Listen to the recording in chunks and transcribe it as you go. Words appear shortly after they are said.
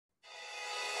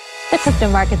The Crypto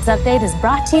Markets Update is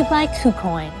brought to you by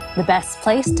KuCoin, the best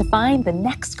place to find the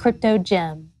next crypto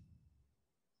gem.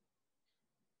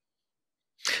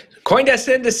 CoinDesk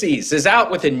Indices is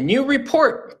out with a new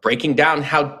report breaking down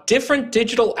how different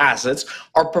digital assets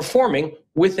are performing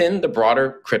within the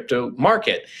broader crypto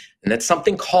market. And that's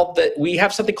something called we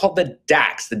have something called the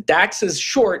DAX. The DAX is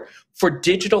short for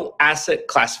Digital Asset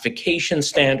Classification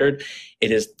Standard.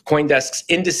 It is CoinDesk's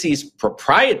Indices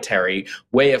proprietary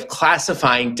way of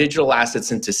classifying digital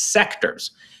assets into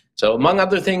sectors. So among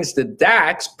other things, the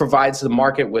DAX provides the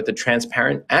market with a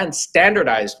transparent and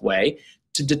standardized way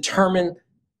to determine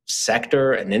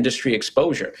sector and industry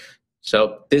exposure.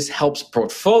 So this helps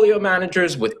portfolio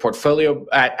managers with portfolio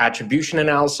attribution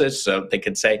analysis. So they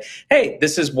could say, hey,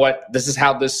 this is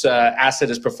how this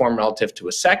asset is performed relative to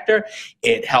a sector.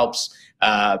 It helps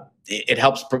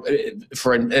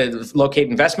for locate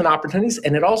investment opportunities,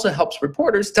 and it also helps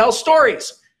reporters tell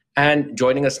stories. And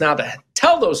joining us now to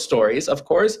tell those stories, of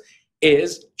course,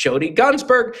 is Jodie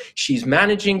Gunzberg. She's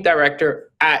managing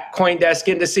director at CoinDesk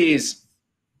Indices.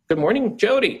 Good morning,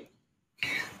 Jodie.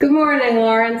 Good morning,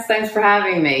 Lawrence. Thanks for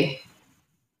having me.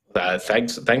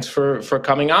 Thanks for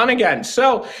coming on again.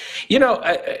 So,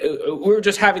 we're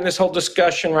just having this whole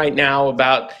discussion right now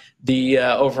about the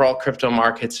overall crypto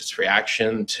markets, its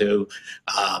reaction to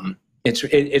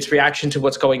its reaction to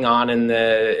what's going on in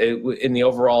the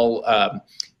overall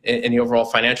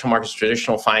financial markets,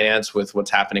 traditional finance, with what's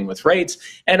happening with rates,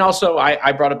 and also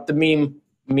I brought up the meme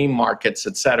markets,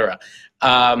 et cetera,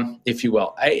 if you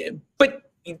will. But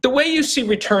the way you see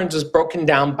returns is broken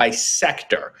down by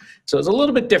sector. So it's a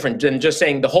little bit different than just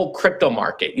saying the whole crypto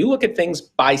market. You look at things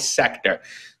by sector.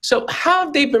 So how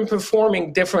have they been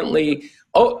performing differently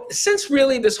since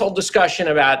really this whole discussion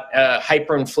about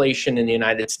hyperinflation in the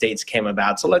United States came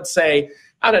about? So let's say,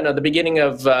 I don't know, the beginning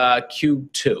of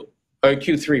Q2 or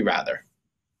Q3 rather.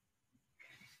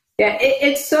 Yeah,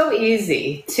 it's so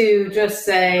easy to just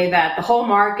say that the whole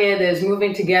market is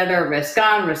moving together, risk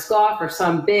on, risk off, or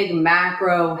some big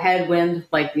macro headwind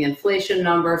like the inflation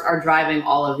numbers are driving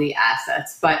all of the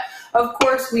assets. But of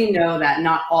course, we know that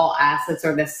not all assets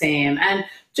are the same. And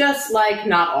just like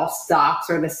not all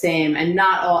stocks are the same and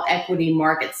not all equity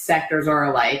market sectors are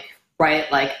alike,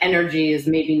 right? Like energy is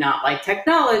maybe not like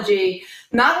technology.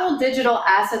 Not all digital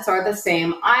assets are the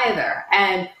same either.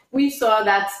 And we saw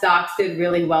that stocks did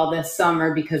really well this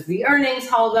summer because the earnings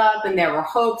held up and there were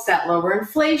hopes that lower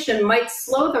inflation might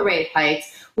slow the rate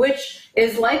hikes, which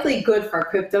is likely good for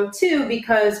crypto too,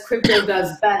 because crypto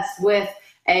does best with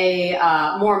a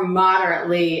more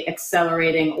moderately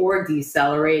accelerating or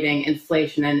decelerating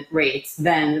inflation and rates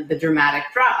than the dramatic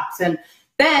drops. And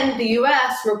then the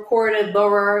US reported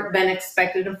lower than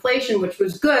expected inflation, which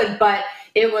was good, but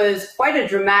it was quite a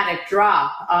dramatic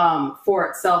drop for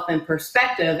itself in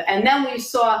perspective. And then we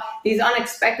saw these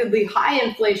unexpectedly high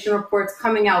inflation reports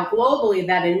coming out globally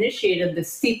that initiated the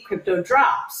steep crypto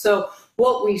drop. So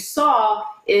what we saw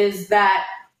is that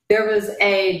there was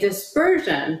a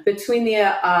dispersion between the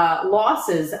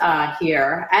losses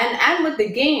here and with the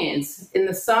gains in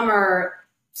the summer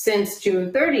since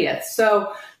June 30th.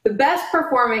 So the best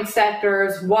performing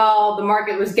sectors, while the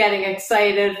market was getting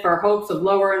excited for hopes of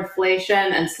lower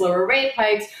inflation and slower rate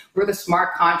hikes, were the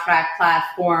smart contract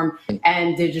platform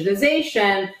and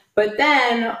digitization. But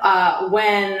then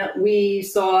when we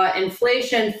saw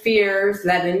inflation fears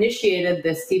that initiated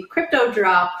this steep crypto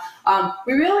drop,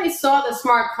 we really saw the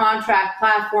smart contract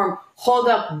platform hold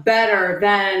up better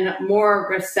than more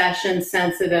recession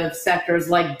sensitive sectors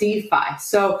like DeFi.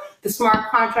 So the smart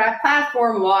contract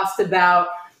platform lost about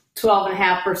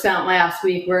 12.5% last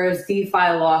week, whereas DeFi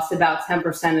lost about 10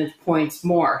 percentage points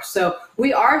more. So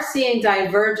we are seeing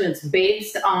divergence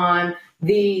based on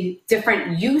the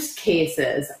different use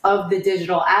cases of the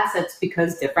digital assets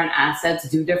because different assets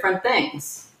do different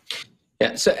things.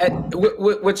 Yeah. So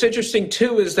what's interesting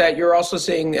too is that you're also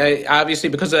seeing, obviously,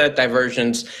 because of that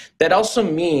divergence, that also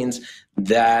means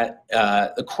that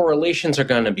the correlations are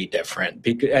going to be different,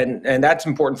 and that's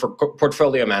important for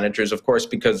portfolio managers, of course,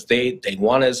 because they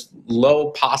want as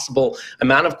low possible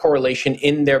amount of correlation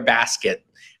in their basket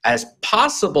as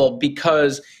possible,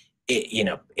 because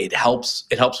it helps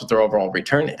with their overall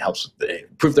return. It helps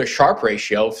improve their Sharpe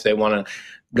ratio if they want to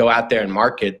go out there and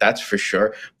market, that's for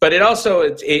sure. But it also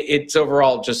it's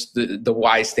overall just the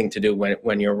wise thing to do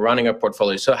when you're running a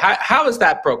portfolio. So how is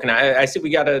that broken? I see we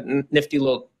got a nifty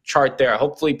little chart there.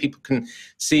 Hopefully people can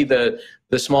see the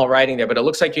small writing there, but it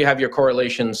looks like you have your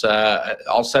correlations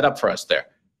all set up for us there.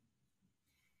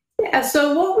 Yeah,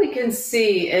 so what we can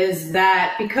see is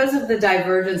that because of the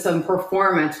divergence in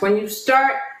performance, when you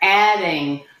start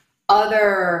adding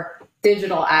other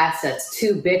digital assets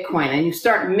to Bitcoin and you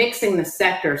start mixing the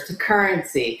sectors to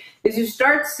currency, is you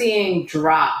start seeing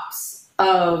drops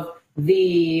of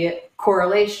the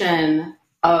correlation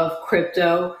of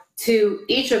crypto to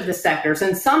each of the sectors,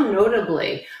 and some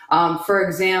notably, for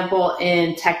example,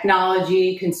 in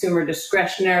technology, consumer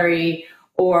discretionary,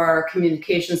 or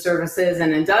communication services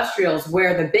and industrials,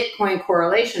 where the Bitcoin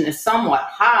correlation is somewhat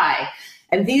high.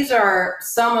 And these are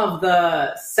some of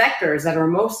the sectors that are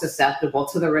most susceptible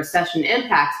to the recession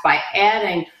impacts. By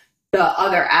adding the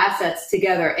other assets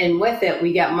together in with it,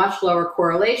 we get much lower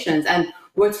correlations. And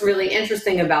what's really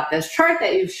interesting about this chart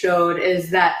that you showed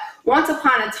is that once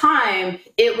upon a time,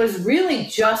 it was really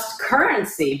just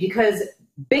currency, because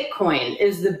Bitcoin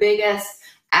is the biggest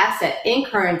asset in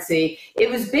currency. It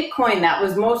was Bitcoin that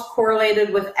was most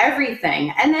correlated with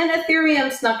everything. And then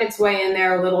Ethereum snuck its way in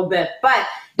there a little bit. But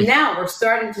now we're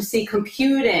starting to see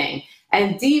computing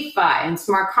and DeFi and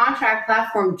smart contract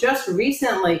platform just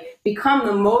recently become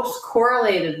the most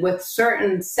correlated with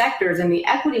certain sectors in the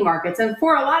equity markets. And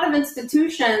for a lot of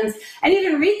institutions and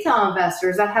even retail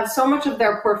investors that have so much of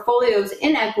their portfolios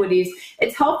in equities,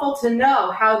 it's helpful to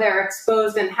know how they're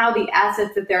exposed and how the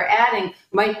assets that they're adding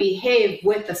might behave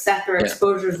with the sector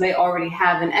exposures they already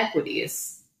have in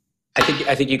equities.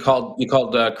 I think you called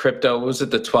crypto, what was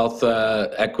it, the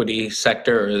 12th equity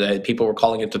sector, or that people were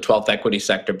calling it the 12th equity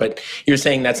sector. But you're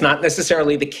saying that's not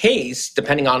necessarily the case,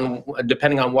 depending on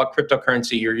what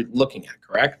cryptocurrency you're looking at,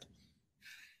 correct?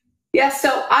 Yes,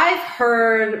 so I've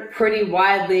heard pretty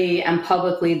widely and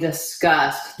publicly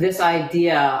discussed this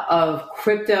idea of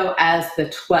crypto as the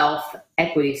 12th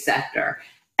equity sector.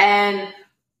 And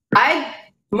I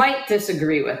might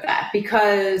disagree with that,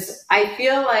 because I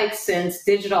feel like since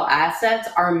digital assets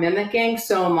are mimicking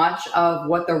so much of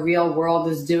what the real world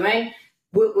is doing,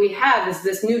 what we have is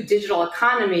this new digital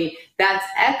economy that's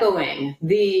echoing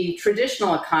the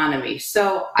traditional economy.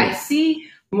 So I see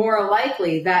more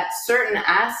likely that certain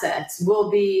assets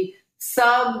will be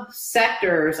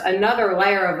sub-sectors, another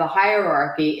layer of the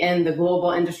hierarchy in the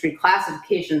global industry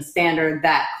classification standard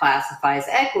that classifies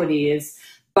equities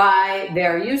by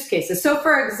their use cases. So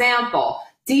for example,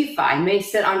 DeFi may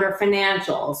sit under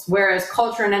financials, whereas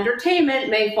culture and entertainment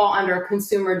may fall under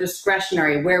consumer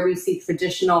discretionary, where we see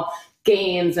traditional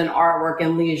games and artwork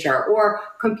and leisure. Or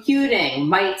computing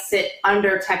might sit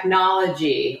under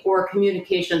technology or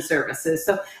communication services.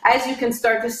 So as you can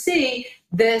start to see,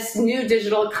 this new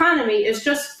digital economy is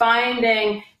just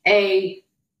finding a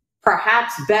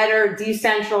perhaps better,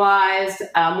 decentralized,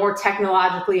 more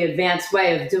technologically advanced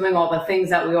way of doing all the things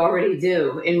that we already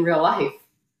do in real life.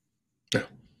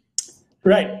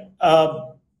 Right.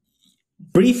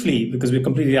 Briefly, because we're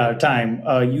completely out of time,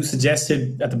 you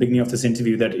suggested at the beginning of this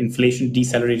interview that inflation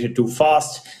decelerated too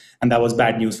fast, and that was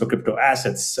bad news for crypto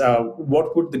assets.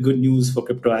 What would the good news for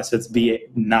crypto assets be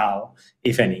now,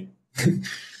 if any?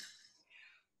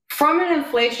 From an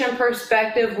inflation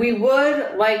perspective, we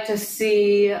would like to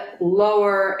see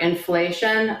lower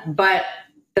inflation, but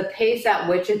the pace at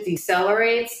which it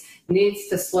decelerates needs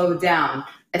to slow down.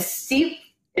 A steep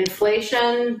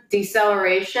inflation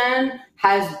deceleration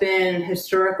has been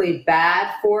historically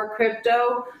bad for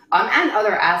crypto and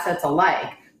other assets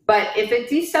alike. But if it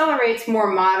decelerates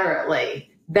more moderately,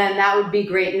 then that would be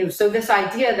great news. So this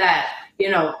idea that,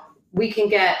 we can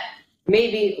get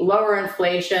maybe lower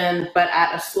inflation, but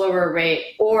at a slower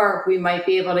rate, or we might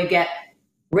be able to get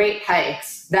rate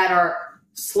hikes that are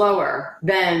slower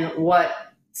than what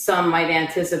some might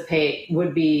anticipate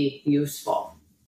would be useful.